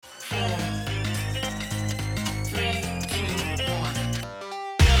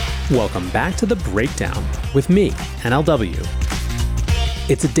Welcome back to The Breakdown with me, NLW.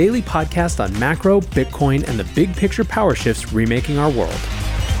 It's a daily podcast on macro, Bitcoin, and the big picture power shifts remaking our world.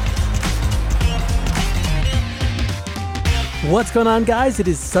 What's going on, guys? It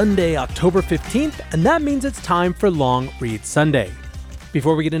is Sunday, October 15th, and that means it's time for Long Read Sunday.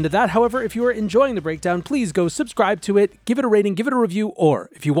 Before we get into that, however, if you are enjoying The Breakdown, please go subscribe to it, give it a rating, give it a review, or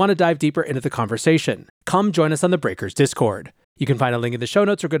if you want to dive deeper into the conversation, come join us on the Breakers Discord. You can find a link in the show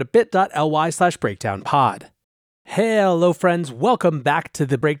notes or go to bit.ly/breakdownpod. Hello, friends. Welcome back to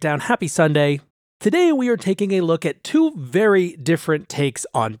The Breakdown. Happy Sunday. Today, we are taking a look at two very different takes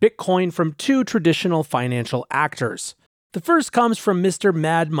on Bitcoin from two traditional financial actors. The first comes from Mr.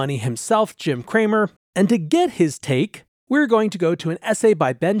 Mad Money himself, Jim Cramer, and to get his take, we're going to go to an essay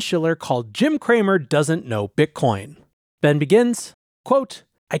by Ben Schiller called Jim Cramer Doesn't Know Bitcoin. Ben begins, quote,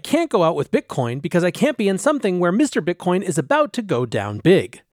 "I can't go out with Bitcoin because I can't be in something where Mr. Bitcoin is about to go down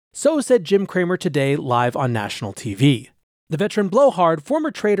big." So said Jim Cramer today live on national TV. The veteran blowhard, former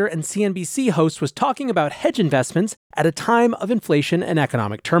trader and CNBC host was talking about hedge investments at a time of inflation and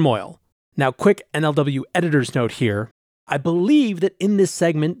economic turmoil. Now, quick NLW editor's note here. I believe that in this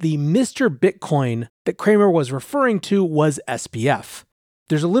segment, the Mr. Bitcoin that Cramer was referring to was SBF.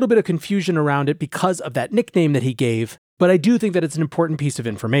 There's a little bit of confusion around it because of that nickname that he gave, but I do think that it's an important piece of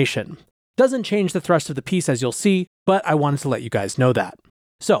information. Doesn't change the thrust of the piece, as you'll see, but I wanted to let you guys know that.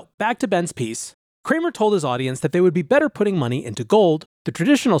 So, back to Ben's piece. Cramer told his audience that they would be better putting money into gold, the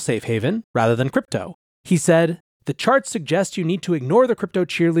traditional safe haven, rather than crypto. He said, "The charts suggest you need to ignore the crypto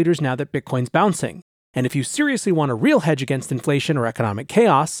cheerleaders now that Bitcoin's bouncing. And if you seriously want a real hedge against inflation or economic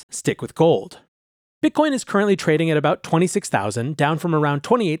chaos, stick with gold." Bitcoin is currently trading at about $26,000, down from around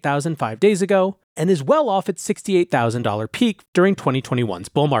 $28,000 5 days ago, and is well off its $68,000 peak during 2021's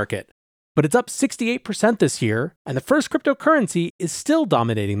bull market. But it's up 68% this year, and the first cryptocurrency is still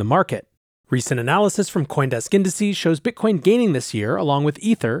dominating the market. Recent analysis from CoinDesk Indices shows Bitcoin gaining this year, along with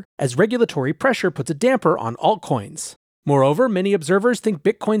Ether, as regulatory pressure puts a damper on altcoins. Moreover, many observers think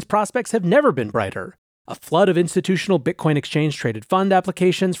Bitcoin's prospects have never been brighter. A flood of institutional Bitcoin exchange-traded fund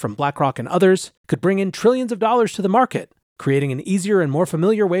applications from BlackRock and others could bring in trillions of dollars to the market, creating an easier and more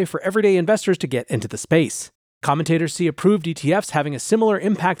familiar way for everyday investors to get into the space. Commentators see approved ETFs having a similar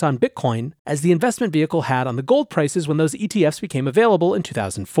impact on Bitcoin as the investment vehicle had on the gold prices when those ETFs became available in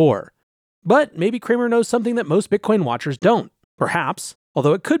 2004. But maybe Cramer knows something that most Bitcoin watchers don't. Perhaps,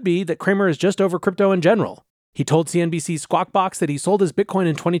 although it could be that Cramer is just over crypto in general. He told CNBC's Squawk Box that he sold his Bitcoin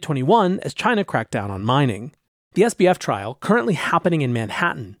in 2021 as China cracked down on mining. The SBF trial, currently happening in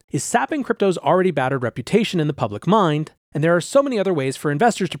Manhattan, is sapping crypto's already battered reputation in the public mind, and there are so many other ways for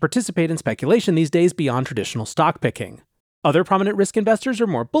investors to participate in speculation these days beyond traditional stock picking. Other prominent risk investors are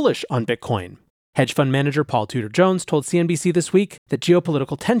more bullish on Bitcoin. Hedge fund manager Paul Tudor Jones told CNBC this week that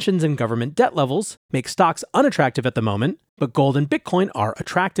geopolitical tensions and government debt levels make stocks unattractive at the moment, but gold and Bitcoin are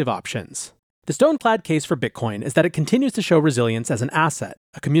attractive options. The stone-clad case for Bitcoin is that it continues to show resilience as an asset,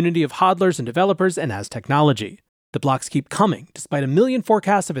 a community of hodlers and developers, and as technology. The blocks keep coming, despite a million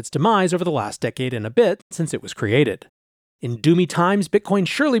forecasts of its demise over the last decade and a bit since it was created. In doomy times, Bitcoin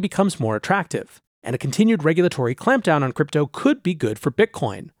surely becomes more attractive, and a continued regulatory clampdown on crypto could be good for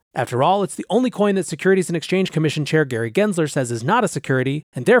Bitcoin. After all, it's the only coin that Securities and Exchange Commission Chair Gary Gensler says is not a security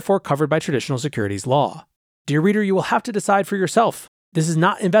and therefore covered by traditional securities law. Dear reader, you will have to decide for yourself. This is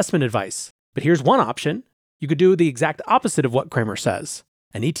not investment advice, but here's one option. You could do the exact opposite of what Cramer says.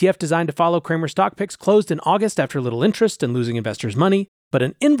 An ETF designed to follow Cramer stock picks closed in August after little interest and losing investors' money, but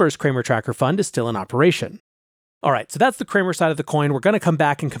an inverse Cramer tracker fund is still in operation. All right, so that's the Cramer side of the coin. We're going to come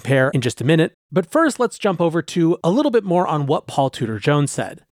back and compare in just a minute. But first, let's jump over to a little bit more on what Paul Tudor Jones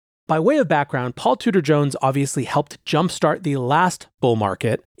said. By way of background, Paul Tudor Jones obviously helped jumpstart the last bull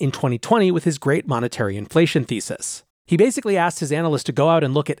market in 2020 with his great monetary inflation thesis. He basically asked his analysts to go out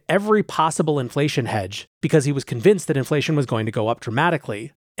and look at every possible inflation hedge because he was convinced that inflation was going to go up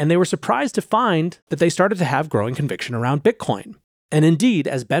dramatically. And they were surprised to find that they started to have growing conviction around Bitcoin. And indeed,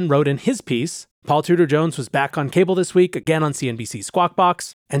 as Ben wrote in his piece, Paul Tudor Jones was back on cable this week, again on CNBC's Squawk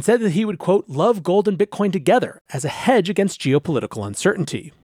Box, and said that he would, quote, love gold and Bitcoin together as a hedge against geopolitical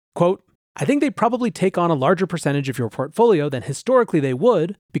uncertainty. Quote, I think they'd probably take on a larger percentage of your portfolio than historically they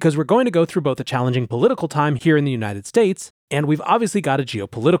would, because we're going to go through both a challenging political time here in the United States, and we've obviously got a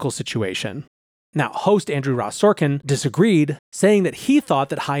geopolitical situation. Now, host Andrew Ross Sorkin disagreed, saying that he thought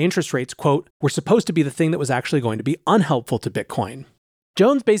that high interest rates, quote, were supposed to be the thing that was actually going to be unhelpful to Bitcoin.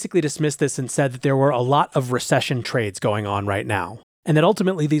 Jones basically dismissed this and said that there were a lot of recession trades going on right now, and that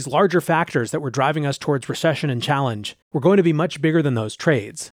ultimately these larger factors that were driving us towards recession and challenge were going to be much bigger than those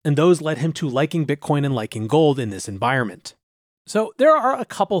trades, and those led him to liking Bitcoin and liking gold in this environment. So there are a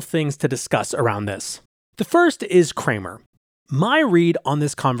couple things to discuss around this. The first is Cramer. My read on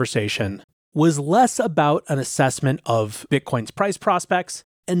this conversation was less about an assessment of Bitcoin's price prospects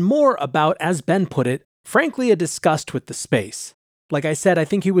and more about, as Ben put it, frankly, a disgust with the space. Like I said, I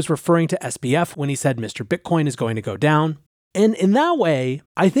think he was referring to SBF when he said Mr. Bitcoin is going to go down. And in that way,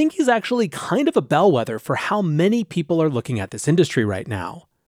 I think he's actually kind of a bellwether for how many people are looking at this industry right now.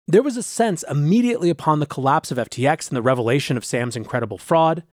 There was a sense immediately upon the collapse of FTX and the revelation of Sam's incredible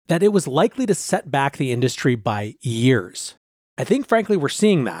fraud that it was likely to set back the industry by years. I think, frankly, we're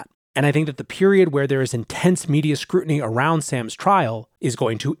seeing that. And I think that the period where there is intense media scrutiny around Sam's trial is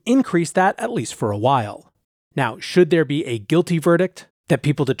going to increase that at least for a while. Now, should there be a guilty verdict that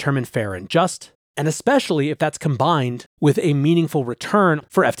people determine fair and just, and especially if that's combined with a meaningful return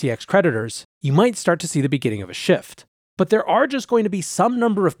for FTX creditors, you might start to see the beginning of a shift. But there are just going to be some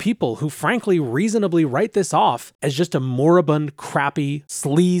number of people who frankly reasonably write this off as just a moribund, crappy,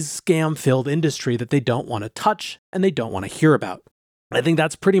 sleaze, scam-filled industry that they don't want to touch and they don't want to hear about. I think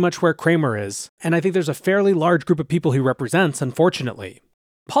that's pretty much where Cramer is, and I think there's a fairly large group of people he represents, unfortunately.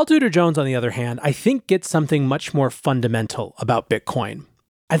 Paul Tudor Jones, on the other hand, I think gets something much more fundamental about Bitcoin.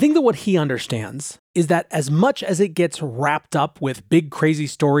 I think that what he understands is that as much as it gets wrapped up with big crazy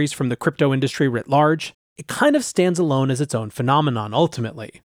stories from the crypto industry writ large, it kind of stands alone as its own phenomenon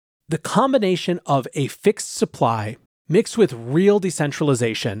ultimately. The combination of a fixed supply mixed with real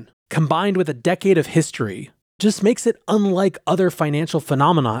decentralization, combined with a decade of history, just makes it unlike other financial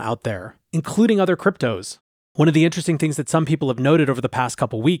phenomena out there, including other cryptos. One of the interesting things that some people have noted over the past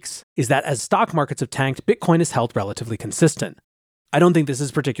couple weeks is that as stock markets have tanked, Bitcoin is held relatively consistent. I don't think this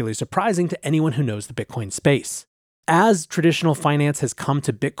is particularly surprising to anyone who knows the Bitcoin space. As traditional finance has come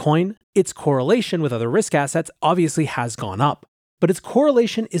to Bitcoin, its correlation with other risk assets obviously has gone up. But its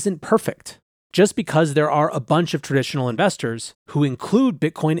correlation isn't perfect. Just because there are a bunch of traditional investors who include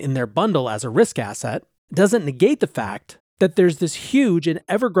Bitcoin in their bundle as a risk asset doesn't negate the fact that there's this huge and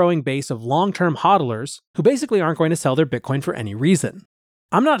ever-growing base of long-term hodlers who basically aren't going to sell their Bitcoin for any reason.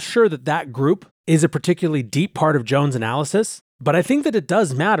 I'm not sure that that group is a particularly deep part of Jones' analysis, but I think that it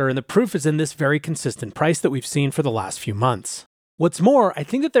does matter, and the proof is in this very consistent price that we've seen for the last few months. What's more, I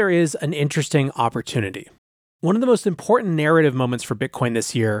think that there is an interesting opportunity. One of the most important narrative moments for Bitcoin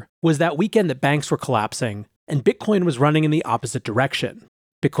this year was that weekend that banks were collapsing and Bitcoin was running in the opposite direction.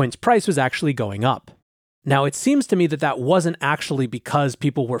 Bitcoin's price was actually going up. Now, it seems to me that that wasn't actually because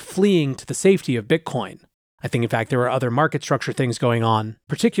people were fleeing to the safety of Bitcoin. I think, in fact, there were other market structure things going on,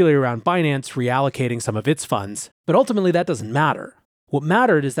 particularly around Binance reallocating some of its funds, but ultimately that doesn't matter. What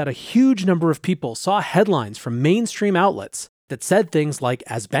mattered is that a huge number of people saw headlines from mainstream outlets that said things like,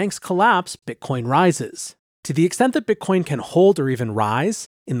 as banks collapse, Bitcoin rises. To the extent that Bitcoin can hold or even rise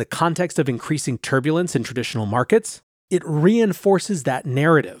in the context of increasing turbulence in traditional markets, it reinforces that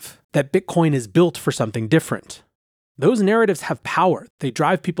narrative that Bitcoin is built for something different. Those narratives have power. They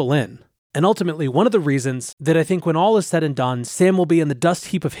drive people in. And ultimately, one of the reasons that I think when all is said and done, Sam will be in the dust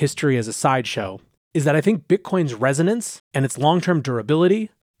heap of history as a sideshow is that I think Bitcoin's resonance and its long-term durability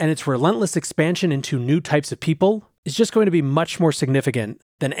and its relentless expansion into new types of people is just going to be much more significant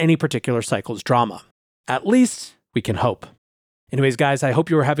than any particular cycle's drama. At least, we can hope. Anyways, guys, I hope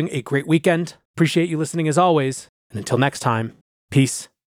you are having a great weekend. Appreciate you listening as always. And until next time, peace.